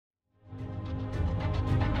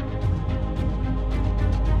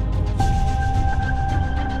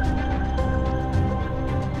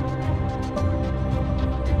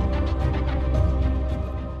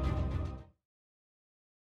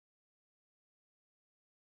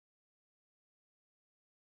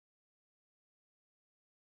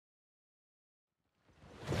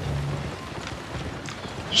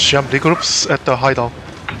Shiam regroups at the hideout.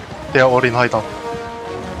 They are all in hideout.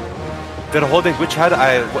 They're holding which hideout?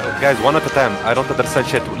 Guys, one at a time. I don't understand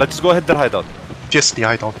shit. Let's go hit their hideout. PSD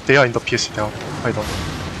hideout. They are in the PSD hideout.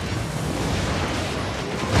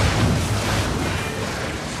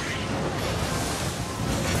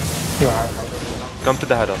 Come to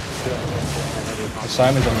the hideout.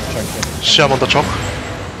 Simon's on the check. Shiam on the chalk.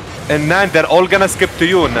 And Nan, they're all gonna skip to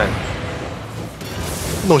you, Nan.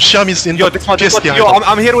 No, Shiam is in the PSD Yo, hideout.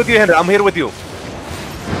 I'm here with you, Henry. I'm here with you.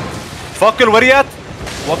 Fakul, where you at?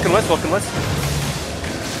 Walking west, walking west.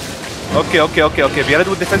 Okay. We are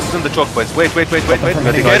with defenses on the choke, boys. Wait.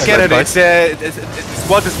 Care, Henry.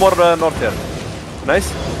 Squad is more north here.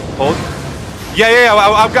 Nice. Hold. Yeah.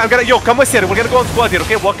 I'm gonna. Yo, come with here. We're gonna go on squad here,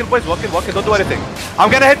 okay? Walking, boys. Walking. Don't do anything. I'm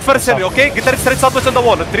gonna hit first, Henry, okay? Get that straight southwest on the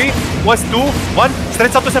wall. 3, west, 2, 1.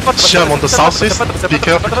 Straight southwest and front. Shiam on the southeast. Be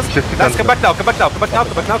careful. Guys, come back now. Come back. Come back.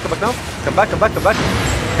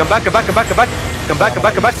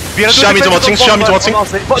 Shiam is watching. Shiam is watching.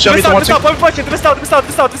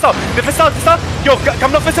 Defense out. Yo,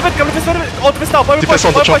 come north west of it. All defense out. Defense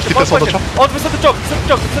on the choke. All defense on the choke.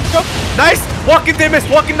 Nice. Walking, they missed.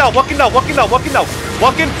 Walking now.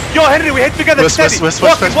 Yo, Henry, we hit together. West.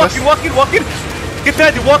 Walking. Get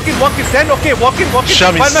ready. Walking. 10. Okay, walking.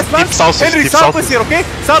 Shiam is deep southeast. Henry, southwest here, okay?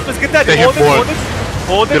 Southwest, get ready.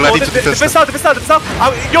 Hold it. Defense out.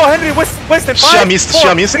 Yo, Henry, west and 5,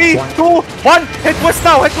 Shiam east. 3, 2, 1. Hit west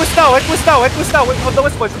now. On the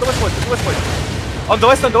west point. On the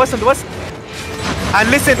west. And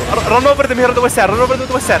listen, run over them here on the west side.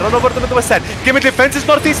 Give me defenses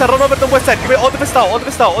northeast and run over them west side. Give me all the west now. All the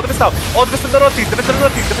west in the northeast.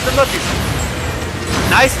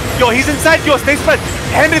 Nice. Yo, he's inside. Yo, stay spread.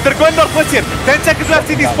 Henry, they're going northwest here. 10 seconds left.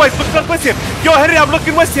 See these boys. Look northwest here. Yo, Henry, I'm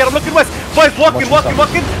looking west here. Boys, walking.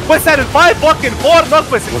 West side in 5, walking. 4,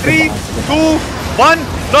 northwest. 3, 2, 1.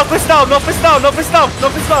 Northwest now. On the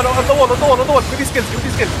wall. Give me skills.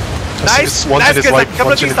 Nice. Come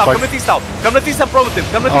to east and pro with him.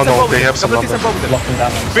 They have some number.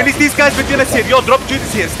 Finish these guys between us here. Yo, drop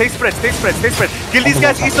Judas here. Stay spread. Kill these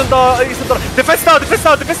guys east on the defense now.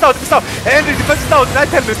 Henry, defense now. Night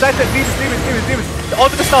hand. Leave it. All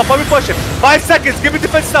defense now. Follow me push him. 5 seconds. Give me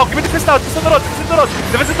defense now. Defense on the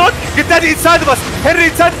road. Get daddy inside of us. Henry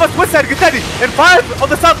inside of us. West side. Get daddy. And 5 on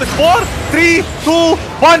the southwest. 4, 3, 2,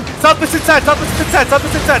 1. Southwest inside.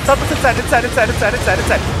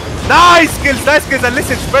 Inside. Nice kills, and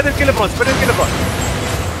listen, spread and kill him,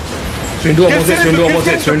 Swing two opposite.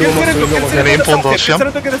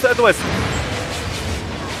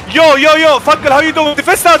 Yo, Fakul, how you doing?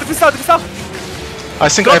 Defense now. I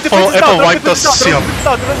think Apple wiped the Shiam.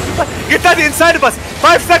 Get that inside of us.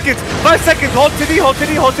 5 seconds. Hold TD.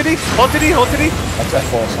 That's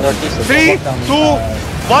F4. 3, 2,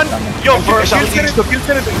 1. Yo,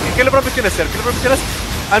 kill him between us,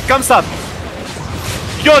 and come up.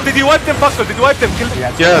 Yo, did you wipe them, Fakul?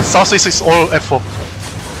 Yeah, southeast is all F4.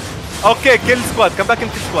 Okay, kill squad. Come back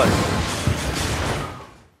and kill squad.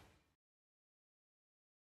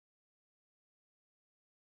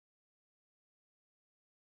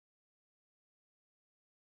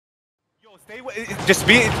 Yo, just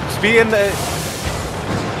be in.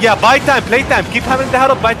 Yeah, buy time, play time. Keep having the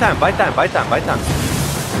hideout. Buy time.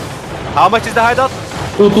 How much is the hideout?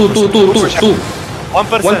 2.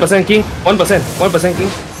 1% king. 1% king.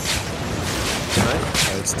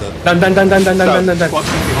 Done.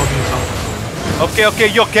 Okay.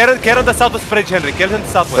 Yo, care on the southwest bridge, Henry. Care on the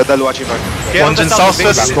southwest. One's in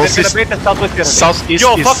southwest. Southeast.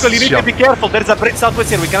 Yo, Fakul, you need to be careful. There's a bridge southwest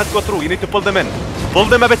here. We cannot go through. You need to pull them in. Pull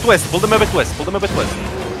them a bit west.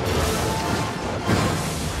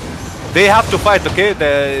 They have to fight, okay?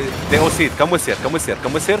 The OC. Come with here.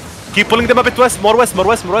 Keep pulling them a bit west. More west.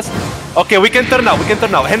 Okay, we can turn now.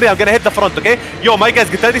 Henry, I'm gonna hit the front, okay? Yo, my guys,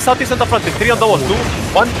 get ready. Southeast on the front. 3 on the wall. 2,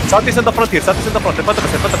 1. Southeast in the front here.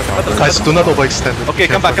 Guys, do not overextend. Okay,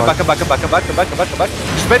 come back. Just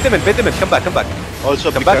bait them in. Come back.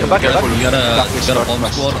 Also, come back. We got a bomb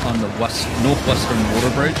squad on the northwestern water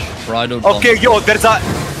bridge. Right over. Okay, yo, there's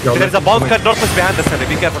a bomb cut northwest behind us, Henry.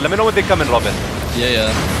 Be careful. Let me know when they come in, Robin.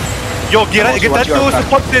 Yeah. Yo, get that to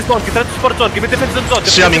support this zone. Give me defense zone.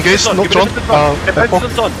 Shiam engaged, no drone.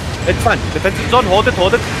 Defense zone. It's fine. Defense zone. Hold it.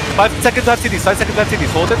 5 seconds to have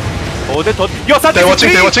CDs. Hold it. Yo, they're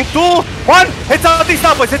watching. 2, 1. Hit southeast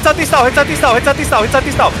now, boys. Hit southeast now.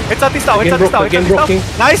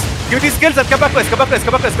 Nice. Give me these skills and come back west. Give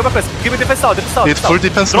me defense now. Need full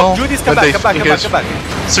defense now. Judy's come back.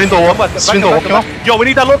 Swing walking up. Yo, we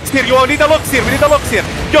need a locks here. Yo,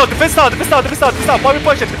 defense now. Why we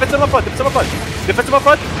push it? Defense on my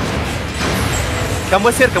front. Come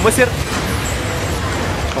west here.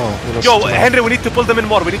 Yo, Henry, we need to pull them in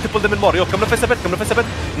more. We need to pull them in more. Yo, come northwest a bit. Come northwest a bit.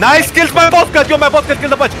 Nice kills, my boss cut. Yo, my boss cut. Kill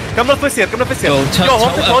the bunch. Come northwest here. Come northwest here. Yo,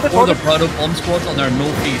 Hold it. the Prado bomb squads on their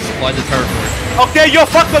northeast by the territory. Okay, yo,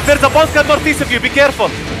 fuck off. There's a bomb squad northeast of you. Be careful.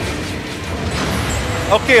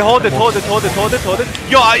 Okay, hold it. Yo, they're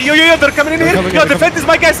coming in here. Yo, defend is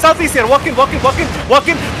my guys southeast here. Walking.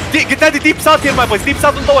 Get that deep south here, my boys. Deep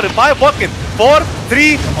south on the wall. 5, walking. 4,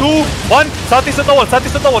 3, 2, 1. Southeast on the wall. On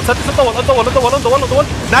the wall.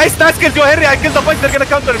 Nice kills. Yo, Henry, I killed the bunch. They're gonna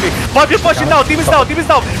counter me. Bob, you're pushing now. Team is down.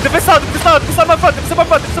 Defense out my front.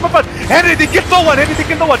 Henry, they killed no one.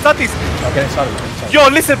 Southeast. Okay, sorry.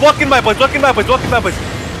 Yo, listen. Walking, my boys. Hold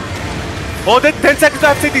it. 10 seconds to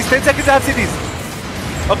have cities.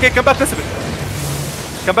 Okay, come back west a bit.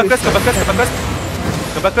 Come back west.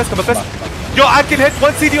 Yo, I can hit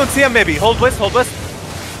 1 CD on CM maybe. Hold west. Hold it.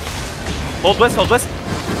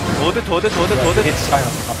 It's fine.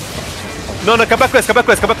 No, come back west. Care.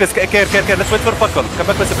 Let's wait for Puckle. Come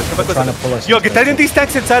back west a bit. Yo, get in these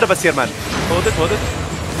tanks inside of us here, man. Hold it.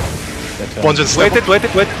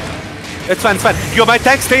 Wait. It's fine. Yo, my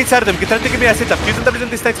tanks stay inside of them. Get ready to give me a setup. Using them in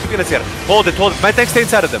these tanks between us here. Hold it. My tanks stay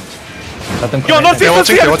inside of them. Yo, northeast on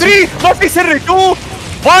CM. 3, northeast Henry. 2, 1.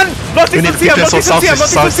 Northeast on CM.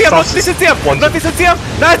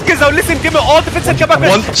 Nice kills. Now listen, give me all defense and come back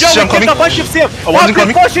west. Yo, we killed a bunch of CM.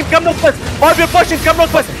 Albion pushing, come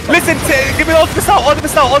northwest. Listen, give me all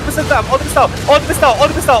defense now.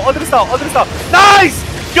 Nice!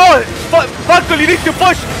 Yo, Buckle, you need to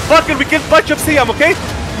push. Buckle, we killed a bunch of CM, okay?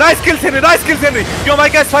 Nice kills, Henry. Yo, my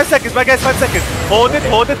guys, 5 seconds. Hold it.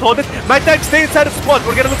 My tanks stay inside of squad.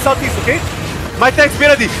 We're gonna look southeast, okay? My tanks, be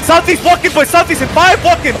ready. Southeast, walking, boys. Southeast in 5,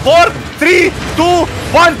 walking. 4, 3, 2,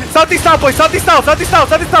 1. Southeast now, boys. Southeast now.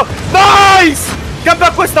 Nice! Come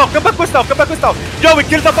back west now. Yo, we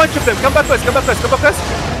killed a bunch of them. Come back west.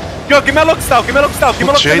 Yo, give me a look now. Give me a look to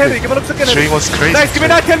Henry. Jay was crazy. Nice, give me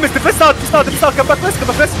that helmet. Defense out. Come back west.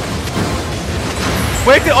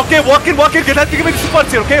 Wait, okay, walking. Get that to give me the support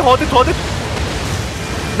here, okay? Hold it.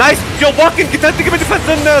 Nice. Yo, walking. Get that to give me defense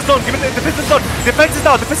zone. Give me defense zone. Defense is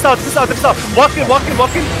down.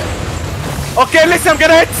 Walking. Okay, listen, I'm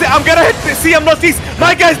gonna hit CM northeast.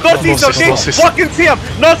 My guys, northeast, okay? Walking CM.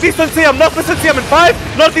 Northeast on CM. Northwest on CM in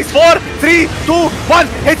 5. Northeast 4, 3, 2, 1.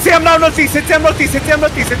 Hit CM now, northeast.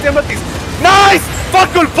 Nice!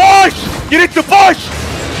 Fuckle, push! You need to push!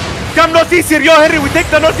 Come northeast here. Yo, Henry, we take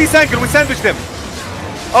the northeast angle. We sandwich them.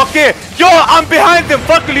 Okay, yo, I'm behind them.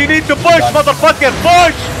 Fuckle, you need to push, motherfucker.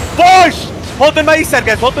 Push! Hold on my east side,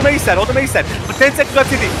 guys. For 10 seconds left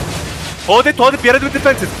CD. Hold it. Be ready with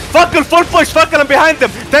defenses. Fuckle, full push. Fuckle, I'm behind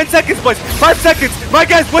them. 10 seconds, boys. 5 seconds. My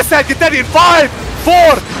guys, west side, get ready in 5,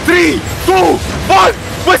 4, 3, 2, 1.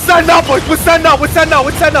 West side now, boys. West side now.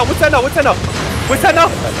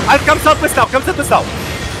 I'll come southwest now. Come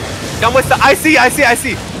west now. I see.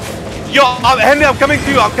 Yo, Henry, I'm coming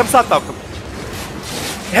to you. I'll come south now.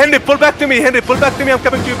 Henry, pull back to me. I'm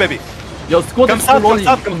coming to you, baby. Yo, squad come is south.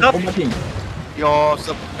 Yo,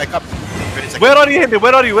 back up. Where are you, Henry?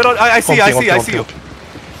 I see you.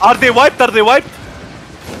 Are they wiped?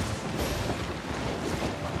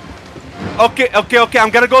 Okay. I'm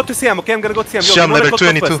gonna go to CM. Yo, Sham level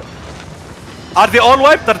 22. Are they all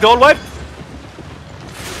wiped?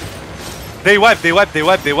 They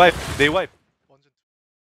wiped.